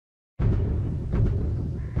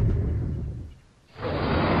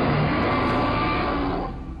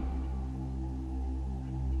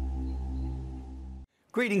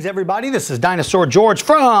Greetings, everybody. This is Dinosaur George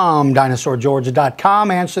from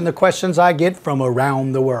dinosaurgeorge.com, answering the questions I get from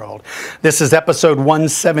around the world. This is episode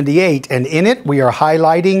 178, and in it we are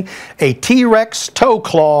highlighting a T-Rex toe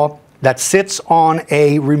claw that sits on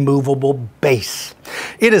a removable base.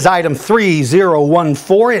 It is item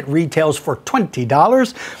 3014. It retails for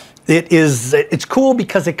 $20. It's cool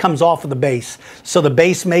because it comes off of the base. So the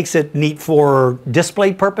base makes it neat for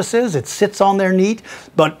display purposes. It sits on there neat,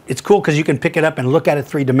 but it's cool because you can pick it up and look at it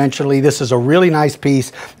three-dimensionally. This is a really nice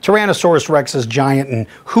piece. Tyrannosaurus Rex is giant, and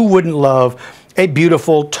who wouldn't love a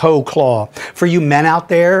beautiful toe claw? For you men out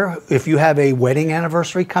there, if you have a wedding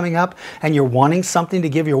anniversary coming up and you're wanting something to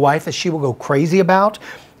give your wife that she will go crazy about,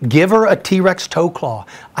 give her a T-Rex toe claw.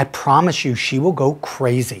 I promise you she will go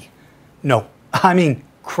crazy. No, I mean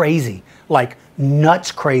crazy, like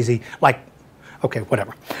nuts crazy, like, okay,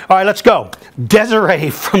 whatever. All right, let's go. Desiree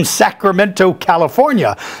from Sacramento,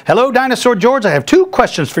 California. Hello, Dinosaur George. I have two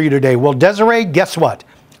questions for you today. Well, Desiree, guess what?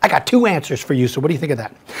 I got two answers for you, so what do you think of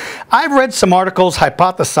that? I've read some articles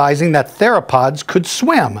hypothesizing that theropods could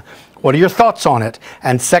swim. What are your thoughts on it?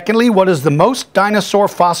 And secondly, what is the most dinosaur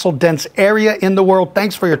fossil dense area in the world?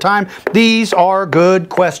 Thanks for your time. These are good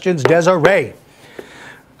questions, Desiree.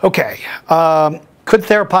 Okay, could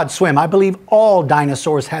theropods swim? I believe all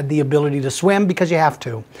dinosaurs had the ability to swim because you have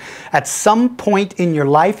to. At some point in your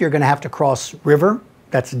life, you're going to have to cross river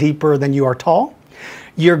that's deeper than you are tall.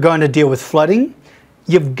 You're going to deal with flooding.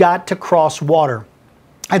 You've got to cross water.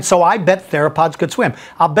 And so I bet theropods could swim.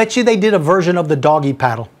 I'll bet you they did a version of the doggy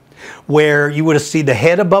paddle where you would have seen the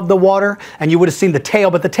head above the water and you would have seen the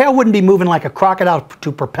tail, but the tail wouldn't be moving like a crocodile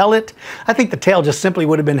to propel it. I think the tail just simply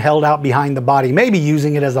would have been held out behind the body, maybe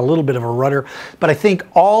using it as a little bit of a rudder, but I think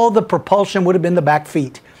all the propulsion would have been the back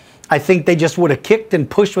feet. I think they just would have kicked and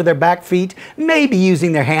pushed with their back feet, maybe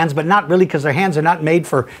using their hands, but not really, because their hands are not made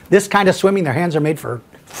for this kind of swimming. Their hands are made for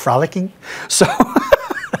frolicking. So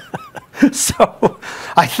So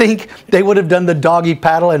I think they would have done the doggy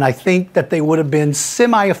paddle, and I think that they would have been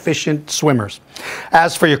semi-efficient swimmers.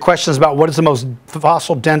 As for your questions about what is the most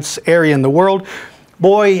fossil dense area in the world,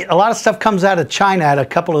 boy, a lot of stuff comes out of China at a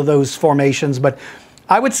couple of those formations, but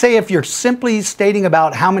I would say if you're simply stating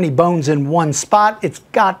about how many bones in one spot, it's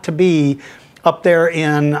got to be up there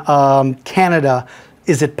in Canada.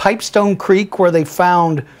 Is it Pipestone Creek where they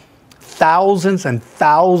found thousands and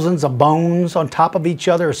thousands of bones on top of each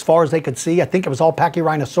other as far as they could see? I think it was all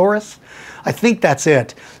Pachyrhinosaurus. I think that's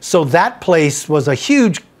it. So that place was a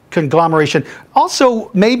huge conglomeration.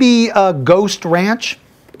 Also, maybe a Ghost Ranch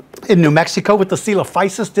in New Mexico with the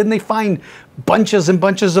Coelophysis. Didn't they find bunches and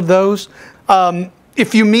bunches of those?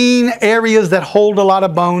 If you mean areas that hold a lot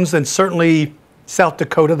of bones, then certainly South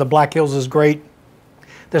Dakota, the Black Hills is great.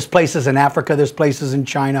 There's places in Africa, there's places in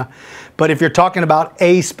China. But if you're talking about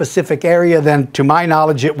a specific area, then to my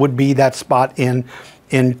knowledge, it would be that spot in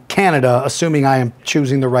Canada, assuming I am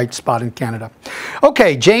choosing the right spot in Canada.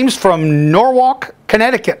 Okay, James from Norwalk,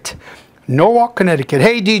 Connecticut. Norwalk, Connecticut.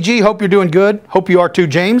 Hey, DG, hope you're doing good. Hope you are too,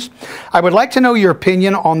 James. I would like to know your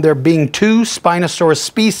opinion on there being two Spinosaurus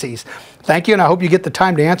species. Thank you, and I hope you get the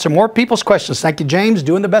time to answer more people's questions. Thank you, James.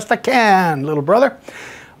 Doing the best I can, little brother.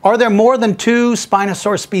 Are there more than two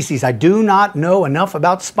Spinosaurus species? I do not know enough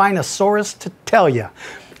about Spinosaurus to tell you.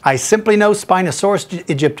 I simply know Spinosaurus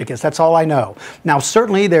aegypticus. That's all I know. Now,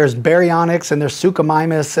 certainly there's Baryonyx, and there's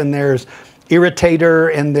Suchomimus, and there's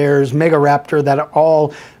Irritator, and there's Megaraptor that are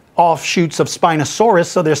all offshoots of Spinosaurus,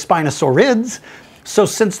 so there's Spinosaurids. So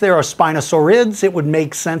since there are Spinosaurids, it would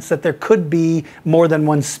make sense that there could be more than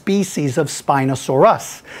one species of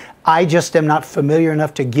Spinosaurus. I just am not familiar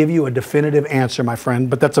enough to give you a definitive answer, my friend,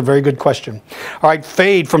 but that's a very good question. All right,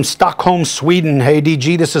 Fade from Stockholm, Sweden. Hey,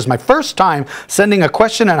 DG, this is my first time sending a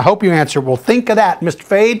question, and I hope you answer. Well, think of that, Mr.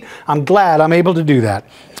 Fade. I'm glad I'm able to do that.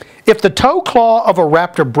 If the toe claw of a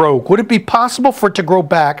raptor broke, would it be possible for it to grow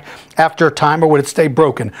back after a time, or would it stay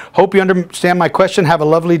broken? Hope you understand my question. Have a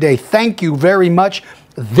lovely day. Thank you very much.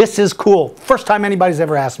 This is cool. First time anybody's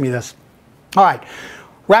ever asked me this. All right.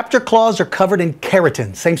 Raptor claws are covered in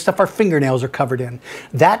keratin, same stuff our fingernails are covered in.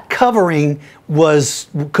 That covering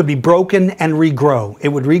could be broken and regrow. It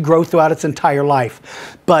would regrow throughout its entire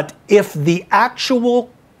life. But if the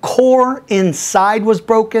actual core inside was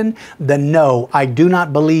broken, then no, I do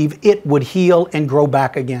not believe it would heal and grow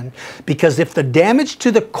back again. Because if the damage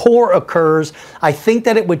to the core occurs, I think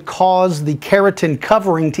that it would cause the keratin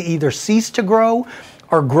covering to either cease to grow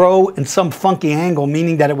or grow in some funky angle,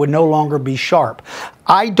 meaning that it would no longer be sharp.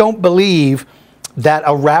 I don't believe that a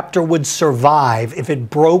raptor would survive if it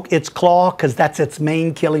broke its claw, because that's its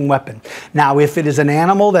main killing weapon. Now, if it is an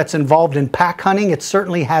animal that's involved in pack hunting, it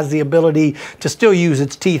certainly has the ability to still use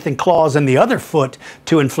its teeth and claws and the other foot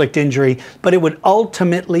to inflict injury, but it would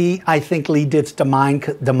ultimately, I think, lead to its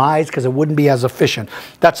demise because it wouldn't be as efficient.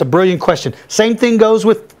 That's a brilliant question. Same thing goes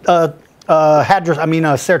with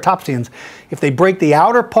ceratopsians. If they break the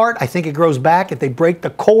outer part, I think it grows back. If they break the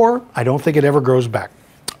core, I don't think it ever grows back.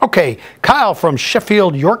 Okay, Kyle from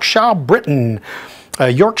Sheffield, Yorkshire, Britain.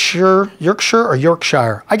 Yorkshire or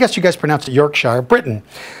Yorkshire? I guess you guys pronounce it Yorkshire, Britain.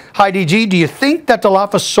 Hi, DG. Do you think that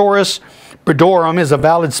Dilophosaurus bredorum is a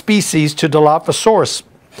valid species to Dilophosaurus?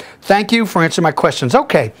 Thank you for answering my questions.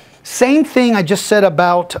 Okay, same thing I just said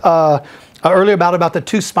about earlier about the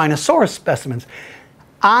two Spinosaurus specimens.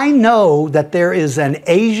 I know that there is an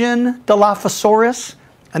Asian Dilophosaurus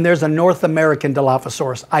and there's a North American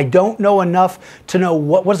Dilophosaurus. I don't know enough to know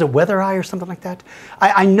what is it, weather eye or something like that?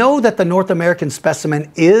 I know that the North American specimen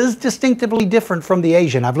is distinctively different from the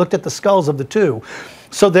Asian. I've looked at the skulls of the two.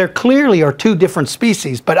 So there clearly are two different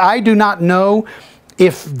species, but I do not know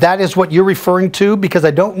if that is what you're referring to, because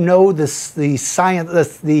I don't know the species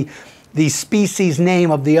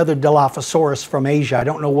name of the other Dilophosaurus from Asia. I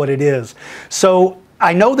don't know what it is. So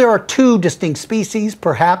I know there are two distinct species.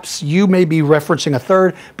 Perhaps you may be referencing a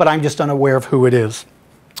third, but I'm just unaware of who it is.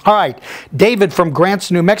 All right, David from Grants,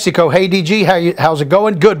 New Mexico. Hey, DG, how's it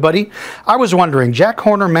going? Good, buddy. I was wondering, Jack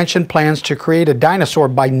Horner mentioned plans to create a dinosaur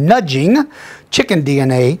by nudging chicken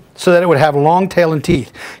DNA so that it would have long tail and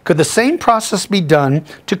teeth. Could the same process be done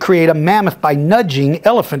to create a mammoth by nudging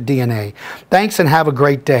elephant DNA? Thanks and have a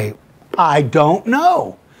great day. I don't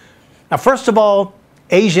know. Now, first of all,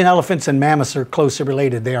 Asian elephants and mammoths are closely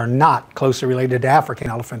related. They are not closely related to African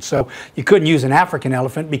elephants. So you couldn't use an African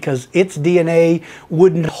elephant because its DNA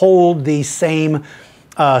wouldn't hold the same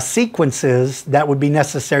sequences that would be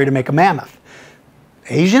necessary to make a mammoth.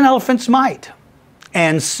 Asian elephants might.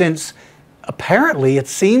 And since apparently it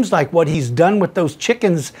seems like what he's done with those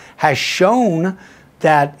chickens has shown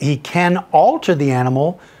that he can alter the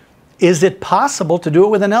animal, is it possible to do it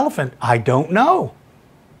with an elephant? I don't know.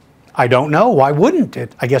 I don't know. Why wouldn't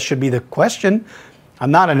it? I guess should be the question. I'm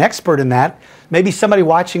not an expert in that. Maybe somebody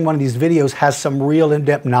watching one of these videos has some real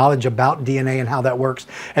in-depth knowledge about DNA and how that works.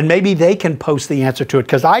 And maybe they can post the answer to it,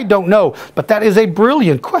 because I don't know. But that is a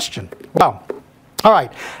brilliant question. Wow. All right.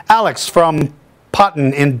 Alex from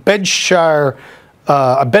Potton in Bedfordshire,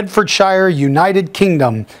 United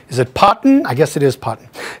Kingdom. Is it Potton? I guess it is Potton.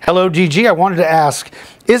 Hello, DG. I wanted to ask,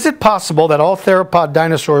 is it possible that all theropod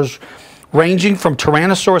dinosaurs ranging from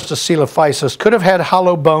Tyrannosaurus to Coelophysis could have had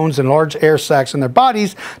hollow bones and large air sacs in their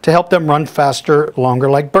bodies to help them run faster, longer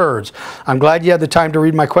like birds? I'm glad you had the time to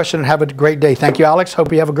read my question and have a great day. Thank you, Alex.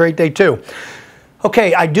 Hope you have a great day too.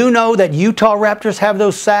 Okay, I do know that Utah raptors have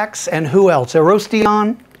those sacs, and who else?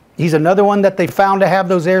 Erostion, he's another one that they found to have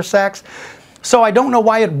those air sacs. So I don't know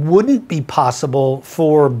why it wouldn't be possible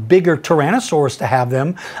for bigger Tyrannosaurs to have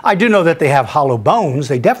them. I do know that they have hollow bones.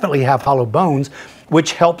 They definitely have hollow bones,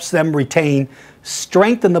 which helps them retain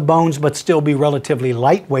strength in the bones but still be relatively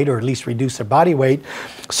lightweight, or at least reduce their body weight.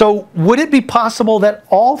 So would it be possible that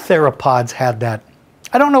all theropods had that?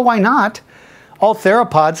 I don't know why not. All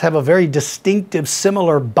theropods have a very distinctive,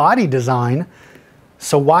 similar body design,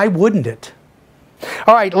 so why wouldn't it?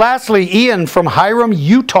 All right, lastly, Ian from Hiram,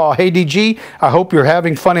 Utah. Hey, DG, I hope you're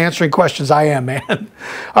having fun answering questions. I am, man.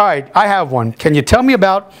 All right, I have one. Can you tell me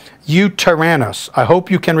about Yutyrannus? I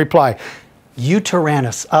hope you can reply.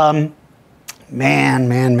 Yutyrannus.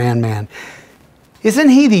 Man. Isn't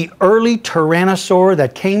he the early tyrannosaur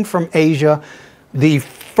that came from Asia? The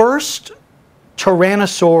first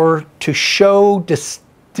tyrannosaur to show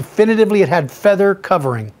definitively it had feather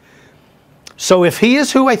covering. So if he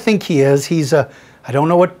is who I think he is, he's a, I don't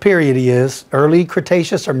know what period he is, early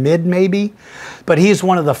Cretaceous or mid maybe, but he's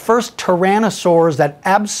one of the first tyrannosaurs that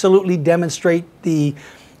absolutely demonstrate that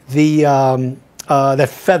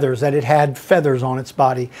feathers, that it had feathers on its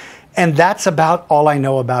body. And that's about all I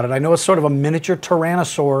know about it. I know it's sort of a miniature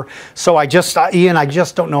tyrannosaur, so Ian, I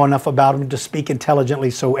just don't know enough about him to speak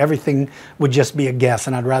intelligently, so everything would just be a guess,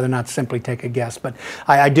 and I'd rather not simply take a guess. But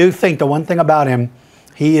I do think the one thing about him,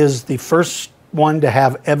 he is the first one to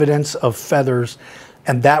have evidence of feathers,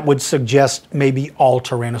 and that would suggest maybe all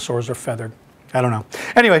tyrannosaurs are feathered. I don't know.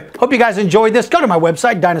 Anyway, hope you guys enjoyed this. Go to my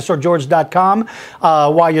website, dinosaurgeorge.com.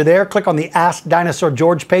 While you're there, click on the Ask Dinosaur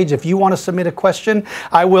George page if you want to submit a question.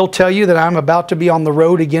 I will tell you that I'm about to be on the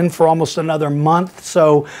road again for almost another month,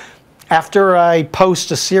 so after I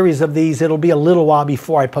post a series of these, it'll be a little while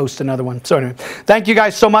before I post another one. So anyway, thank you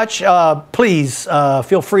guys so much. Please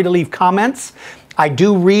feel free to leave comments. I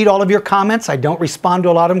do read all of your comments. I don't respond to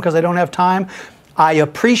a lot of them because I don't have time. I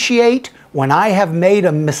appreciate when I have made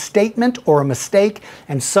a misstatement or a mistake,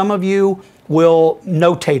 and some of you will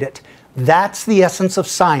notate it. That's the essence of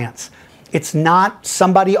science. It's not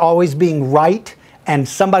somebody always being right and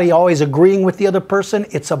somebody always agreeing with the other person.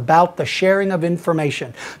 It's about the sharing of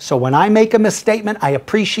information. So when I make a misstatement, I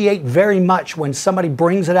appreciate very much when somebody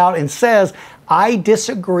brings it out and says, I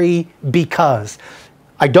disagree because.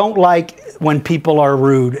 I don't like when people are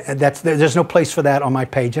rude. There's no place for that on my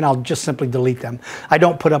page, and I'll just simply delete them. I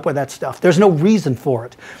don't put up with that stuff. There's no reason for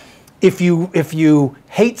it. If you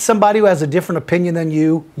hate somebody who has a different opinion than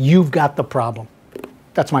you, you've got the problem.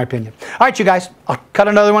 That's my opinion. All right, you guys, I'll cut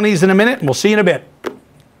another one of these in a minute, and we'll see you in a bit.